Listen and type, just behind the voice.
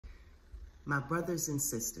My brothers and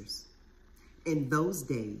sisters, in those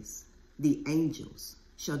days, the angels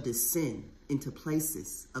shall descend into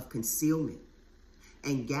places of concealment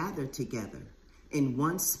and gather together in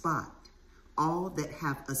one spot all that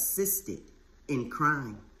have assisted in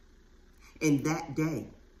crime. In that day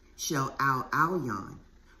shall Al Elyon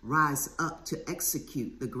rise up to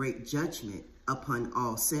execute the great judgment upon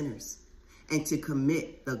all sinners and to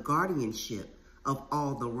commit the guardianship of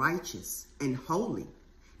all the righteous and holy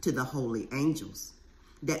to the holy angels,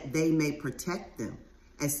 that they may protect them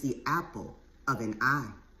as the apple of an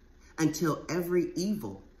eye, until every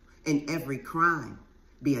evil and every crime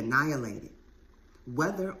be annihilated.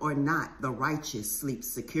 Whether or not the righteous sleep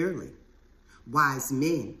securely, wise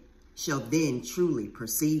men shall then truly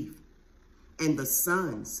perceive, and the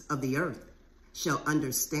sons of the earth shall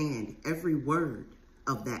understand every word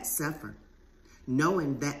of that sefer,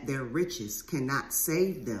 knowing that their riches cannot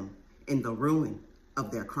save them in the ruin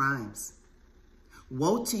of their crimes.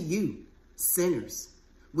 Woe to you, sinners,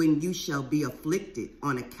 when you shall be afflicted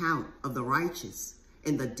on account of the righteous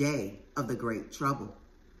in the day of the great trouble,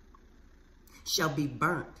 shall be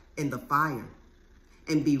burnt in the fire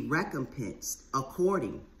and be recompensed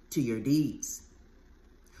according to your deeds.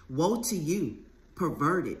 Woe to you,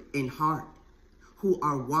 perverted in heart, who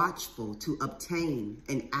are watchful to obtain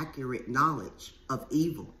an accurate knowledge of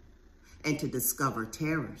evil and to discover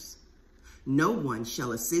terrors. No one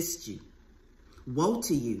shall assist you. Woe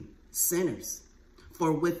to you, sinners,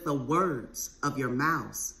 for with the words of your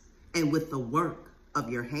mouths and with the work of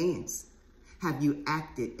your hands have you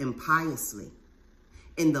acted impiously.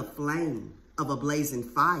 In the flame of a blazing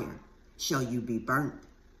fire shall you be burnt.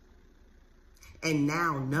 And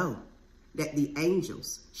now know that the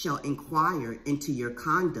angels shall inquire into your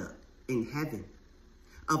conduct in heaven,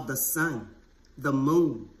 of the sun, the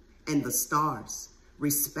moon, and the stars,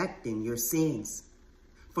 respecting your sins.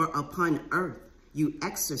 For upon earth you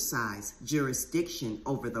exercise jurisdiction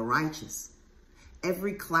over the righteous.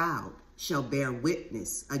 Every cloud shall bear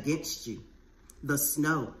witness against you, the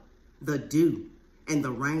snow, the dew, and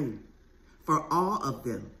the rain, for all of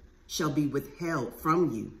them shall be withheld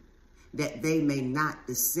from you, that they may not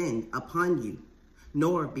descend upon you,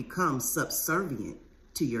 nor become subservient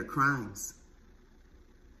to your crimes.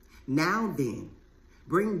 Now then,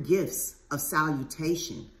 bring gifts of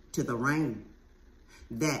salutation to the rain,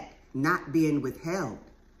 that, not being withheld,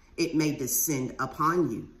 it may descend upon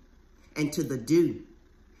you, and to the dew,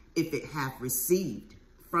 if it have received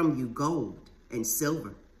from you gold and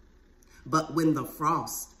silver. But when the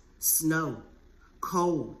frost, snow,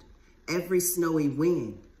 cold, every snowy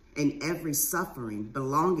wind, and every suffering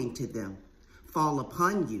belonging to them fall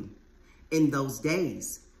upon you, in those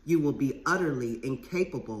days you will be utterly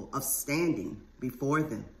incapable of standing before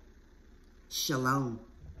them. Shalom.